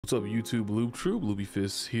What's up, YouTube?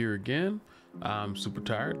 LoopyFist here again. I'm super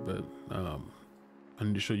tired, but I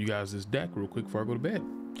need to show you guys this deck real quick before I go to bed.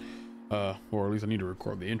 Or at least I need to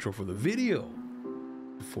record the intro for the video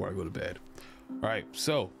before I go to bed. All right,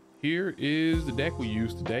 so here is the deck we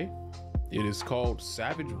used today. It is called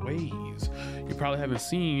Savage Ways. You probably haven't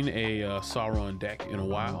seen a Sauron deck in a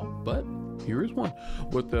while, but here is one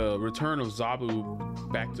with the return of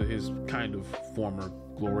Zabu back to his kind of former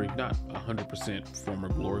glory. Not 100% former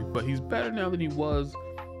glory, but he's better now than he was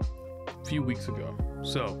a few weeks ago.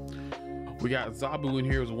 So we got Zabu in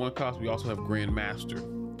here as a one cost. We also have Grandmaster.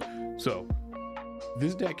 So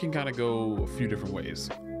this deck can kind of go a few different ways.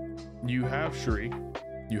 You have Shuri,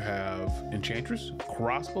 you have Enchantress,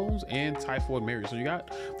 Crossbones, and Typhoid Mary. So you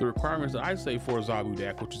got the requirements that I say for a Zabu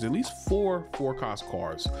deck, which is at least four cost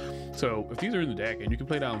cards. So if these are in the deck and you can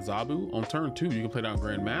play down Zabu, on turn 2 you can play down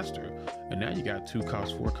Grandmaster, and now you got 2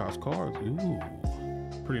 cost, 4 cost cards. Ooh,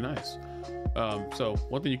 pretty nice. So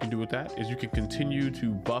one thing you can do with that is you can continue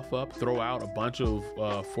to buff up, throw out a bunch of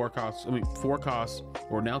 4 cost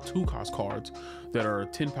or now 2 cost cards that are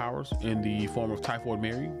 10 powers in the form of Typhoid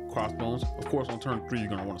Mary, Crossbones. Of course, on turn 3 you're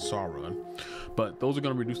going to want a Sauron, but those are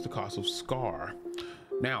going to reduce the cost of Scar.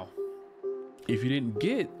 Now, if you didn't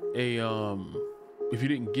get Zabu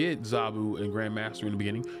and Grandmaster in the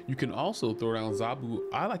beginning, you can also throw down Zabu.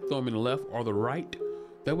 I like to throw them in the left or the right.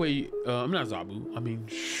 That way, I'm not Zabu, I mean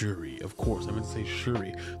Shuri, of course. I meant to say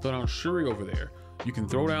Shuri. Throw down Shuri over there. You can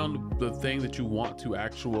throw down the thing that you want to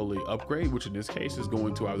actually upgrade, which in this case is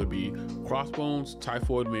going to either be Crossbones,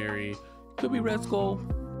 Typhoid Mary, could be Red Skull.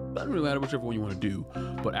 Doesn't really matter whichever one you want to do.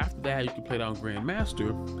 But after that, you can play down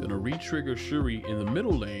Grandmaster, then a re-trigger Shuri in the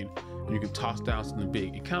middle lane, and you can toss down something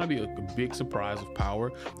big. It kind of be a big surprise of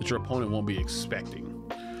power that your opponent won't be expecting.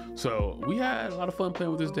 So we had a lot of fun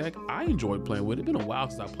playing with this deck. I enjoyed playing with it. It's been a while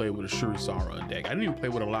since I played with a Shuri Sauron deck. I didn't even play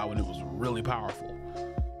with it a lot when it was really powerful.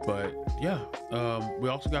 But yeah, we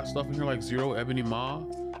also got stuff in here like Zero Ebony Maw,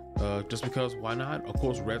 just because why not? Of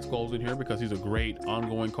course, Red Skull's in here because he's a great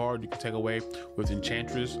ongoing card you can take away with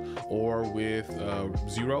Enchantress or with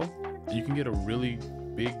Zero. You can get a really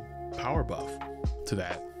big power buff to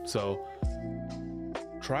that. So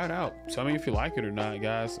try it out. Tell me if you like it or not,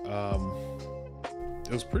 guys.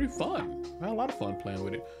 It was pretty fun. I had a lot of fun playing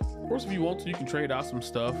with it. Of course, if you want to, you can trade out some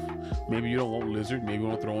stuff. Maybe you don't want Lizard. Maybe you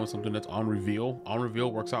want to throw in something that's on reveal. On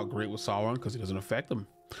reveal works out great with Sauron because it doesn't affect them.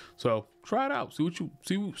 So try it out. See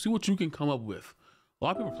what you can come up with. A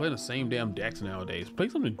lot of people play the same damn decks nowadays. Play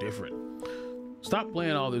something different. Stop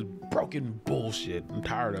playing all this broken bullshit. I'm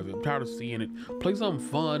tired of it. I'm tired of seeing it. Play something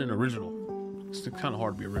fun and original. It's kind of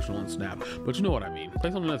hard to be original in Snap, but you know what I mean. Play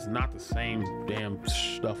something that's not the same damn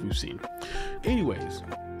stuff we've seen. Anyways,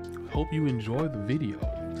 hope you enjoy the video,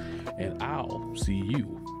 and I'll see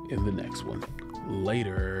you in the next one.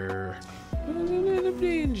 Later.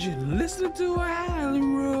 Listen to a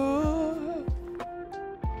howling roar.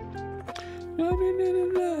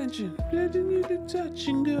 Letting you to touch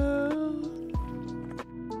and go.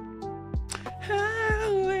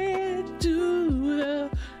 Highway to the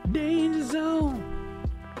danger zone.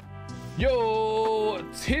 Yo,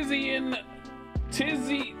 Tizzy,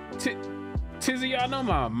 I know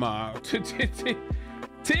my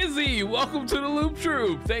Tizzy, welcome to the Loop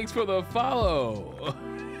Troop. Thanks for the follow.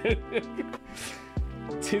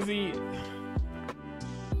 Tizzy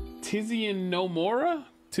and Nomura?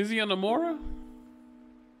 Tizzy and Nomura?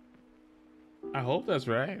 I hope that's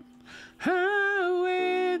right.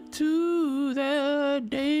 Highway to the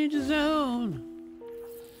danger zone.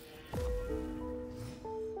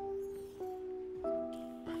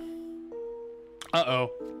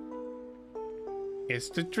 Uh-oh. It's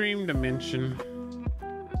the dream dimension.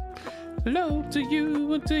 Low to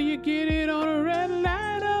you until you get it on a red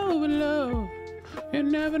light overload. You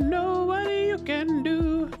never know what you can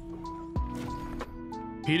do.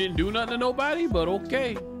 He didn't do nothing to nobody, but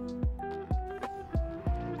okay.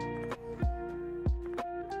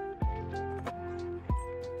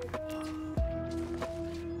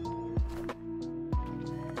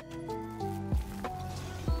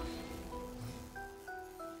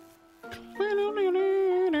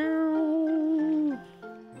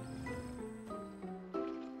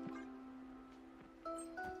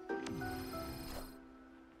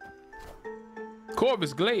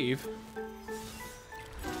 Corvus Glaive.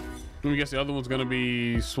 Let me guess the other one's gonna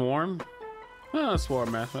be Swarm.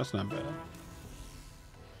 Swarm Master, that's not bad.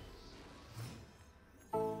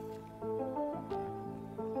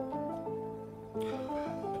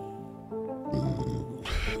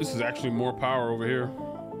 This is actually more power over here.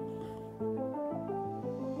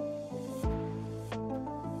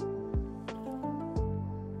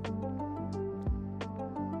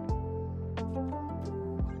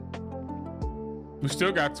 We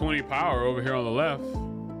still got 20 power over here on the left.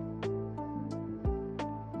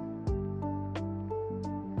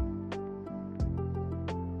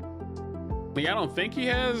 Like, I don't think he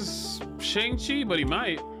has Shang-Chi, but he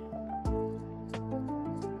might.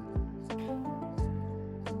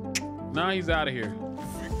 Nah, he's out of here.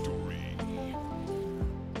 Victory.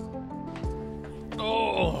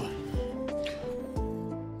 Oh.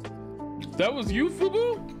 That was you,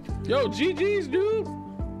 Fubu? Yo, GG's, dude.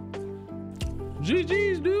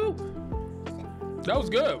 GG's, dude. That was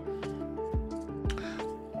good.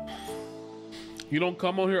 You don't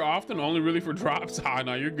come on here often, only really for drops? Ah,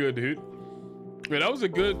 no, you're good, dude. Yeah, that was a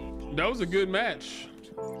good match.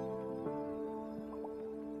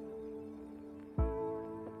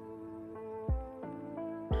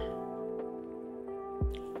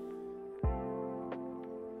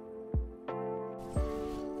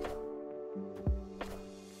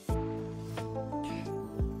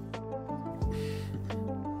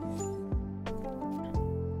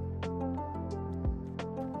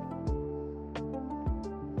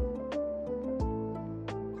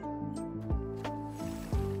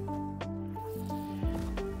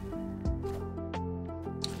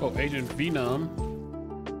 Oh, Agent Venom.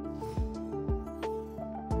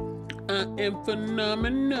 I am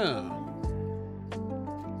phenomenal.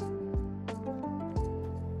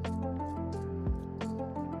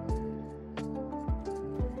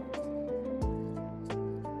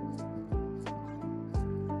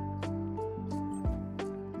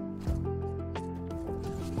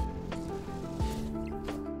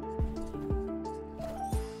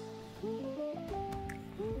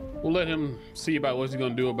 We'll let him see about what he's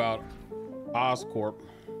gonna do about Oscorp.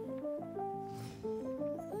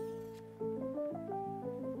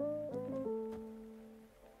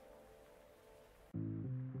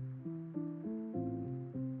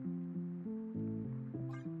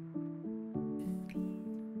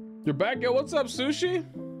 You're back, yo. What's up, Sushi?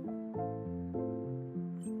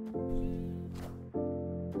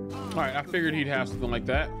 All right, I figured he'd have something like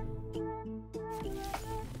that.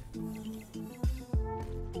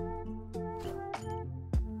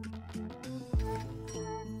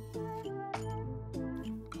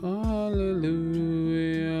 Hallelujah,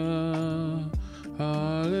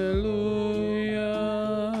 hallelujah,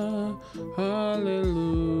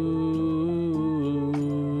 hallelujah.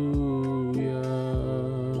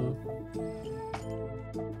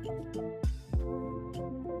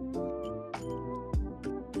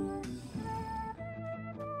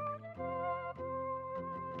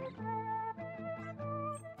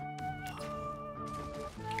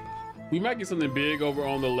 We might get something big over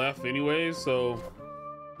on the left anyways, so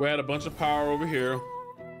we had a bunch of power over here.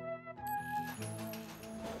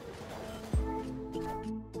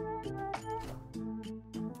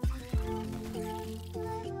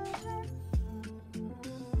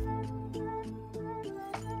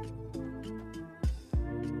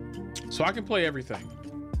 So I can play everything.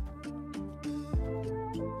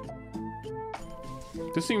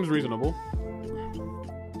 This seems reasonable.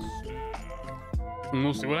 And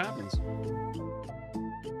we'll see what happens.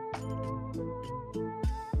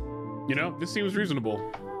 You know, this seems reasonable.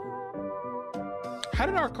 How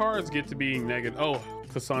did our cards get to being negative? Oh,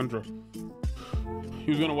 Cassandra. He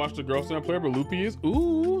was gonna watch the girl stand player, but Loopy is.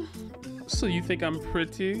 Ooh. So you think I'm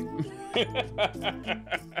pretty?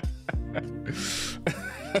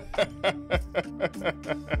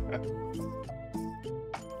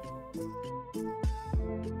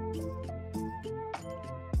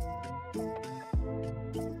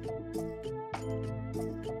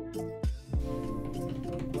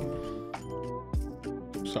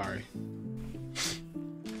 Sorry.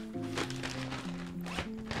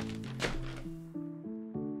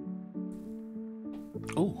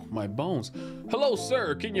 Oh, my bones. Hello,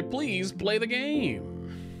 sir. Can you please play the game?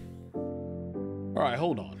 All right,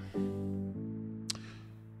 hold on.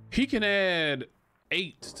 He can add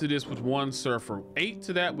 8 to this with one surfer. 8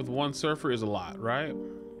 to that with one surfer is a lot, right?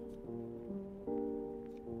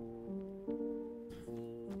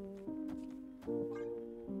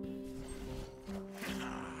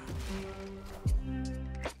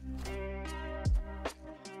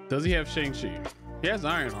 Does he have Shang-Chi? He has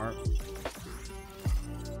Ironheart,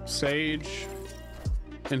 Sage,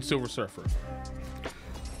 and Silver Surfer.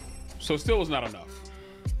 So still was not enough.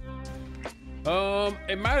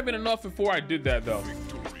 It might have been enough before I did that though.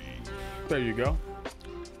 There you go.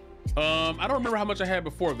 I don't remember how much I had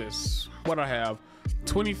before this. What I have,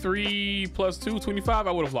 23 plus 2, 25.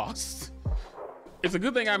 I would have lost. It's a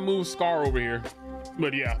good thing I moved Scar over here.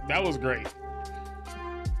 But yeah, that was great.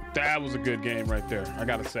 That was a good game right there, I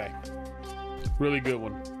gotta say. Really good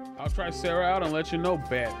one. I'll try Sarah out and let you know.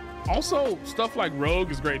 Bet. Also, stuff like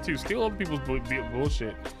Rogue is great too. Steal other people's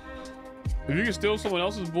bullshit. If you can steal someone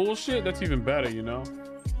else's bullshit, that's even better, you know?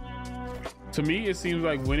 To me, it seems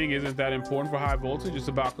like winning isn't that important for high voltage. It's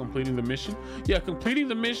about completing the mission. Yeah, completing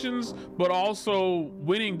the missions, but also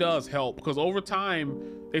winning does help because over time,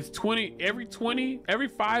 it's 20, every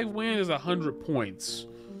 5 wins is 100 points.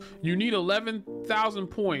 You need 11,000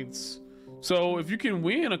 points. So if you can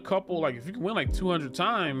win a couple, like if you can win like 200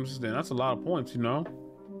 times, then that's a lot of points, you know?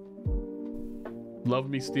 Love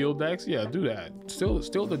me steal decks? Yeah, do that. Steal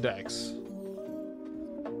the decks.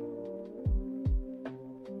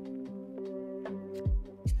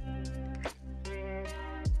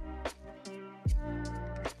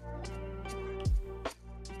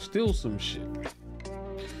 Steal some shit.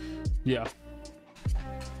 Yeah.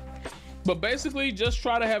 But basically, just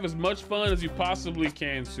try to have as much fun as you possibly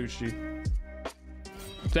can, Sushi.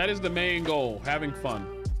 That is the main goal, having fun.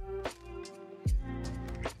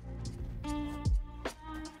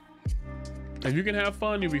 If you can have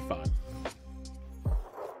fun, you'll be fine.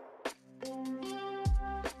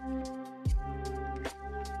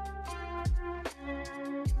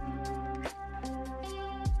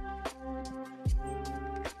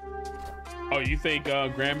 Oh, you think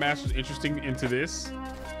Grandmaster's interesting into this?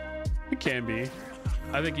 It can be.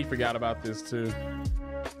 I think he forgot about this too.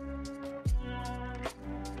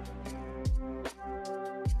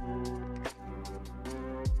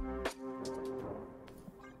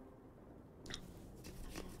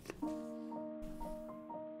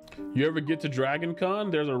 You ever get to Dragon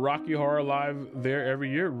Con? There's a Rocky Horror Live there every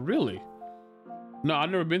year. Really? No, I've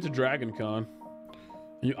never been to Dragon Con.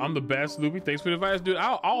 I'm the best, Loopy. Thanks for the advice, dude.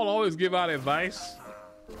 I'll always give out advice.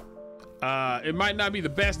 It might not be the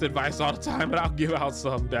best advice all the time, but I'll give out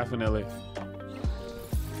some, definitely.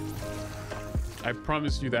 I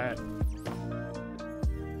promise you that.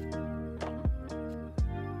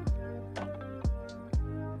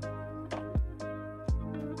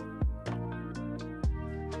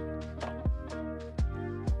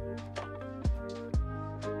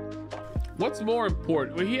 What's more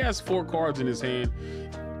important? Well, he has 4 cards in his hand.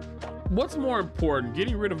 What's more important,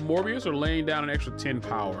 getting rid of Morbius or laying down an extra 10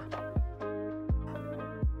 power?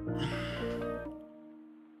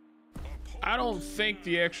 I don't think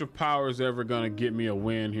the extra power is ever gonna get me a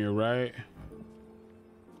win here, right?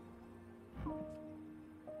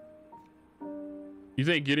 You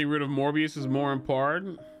think getting rid of Morbius is more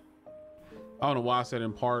important? I don't know why I said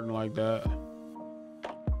important like that.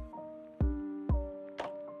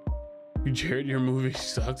 Jared, your movie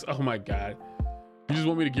sucks. Oh my God. You just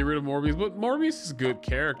want me to get rid of Morbius? But Morbius is a good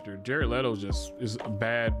character. Jared Leto just is a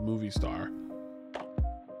bad movie star.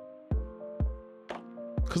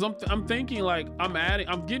 Cause I'm thinking like I'm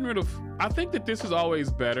getting rid of, I think that this is always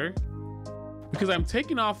better because I'm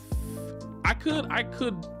taking off, I could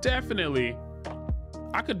definitely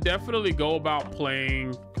go about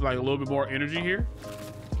playing like a little bit more energy here.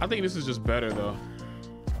 I think this is just better though.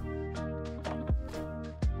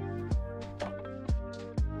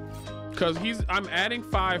 Because I'm adding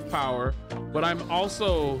 5 power, but I'm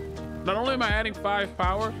also, not only am I adding 5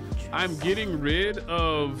 power, I'm getting rid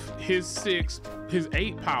of his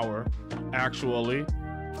 8 power, actually.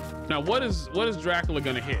 Now, what is Dracula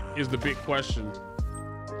gonna hit is the big question.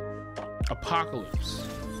 Apocalypse,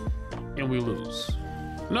 and we lose.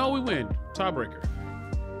 No, we win, tiebreaker.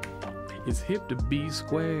 It's hip to be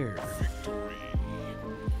square.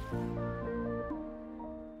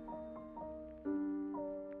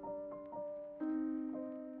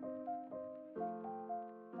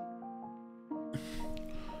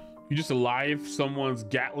 You just alive someone's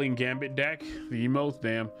Gatling Gambit deck? The emotes,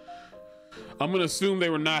 damn. I'm gonna assume they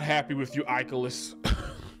were not happy with you, Icarus.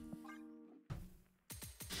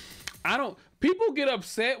 People get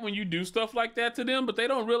upset when you do stuff like that to them, but they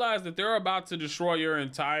don't realize that they're about to destroy your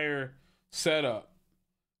entire setup.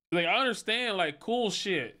 Like, I understand, like, cool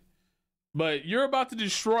shit, but you're about to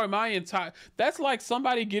destroy my entire, that's like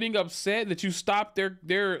somebody getting upset that you stopped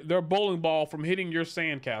their bowling ball from hitting your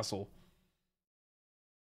sandcastle.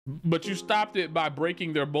 But you stopped it by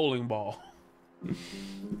breaking their bowling ball.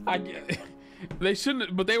 I get it. They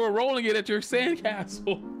shouldn't, but they were rolling it at your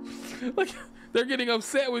sandcastle. Like, they're getting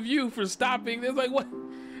upset with you for stopping. It's like, what?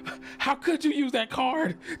 How could you use that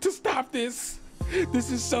card to stop this? This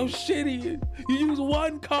is so shitty. You use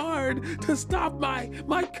 1 card to stop my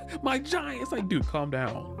giant. It's like, dude, calm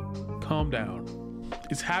down. Calm down.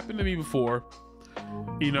 It's happened to me before.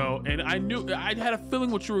 You know, and I had a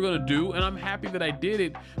feeling what you were gonna do, and I'm happy that I did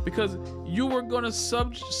it because you were gonna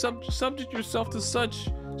subject yourself to such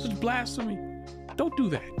blasphemy. Don't do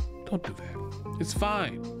that. Don't do that. It's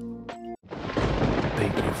fine.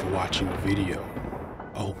 Thank you for watching. watching the video.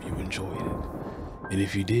 I hope you enjoyed it. And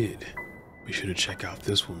if you did, be sure to check out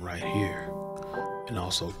this one right here. And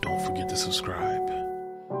also, don't forget to subscribe.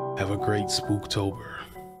 Have a great Spooktober.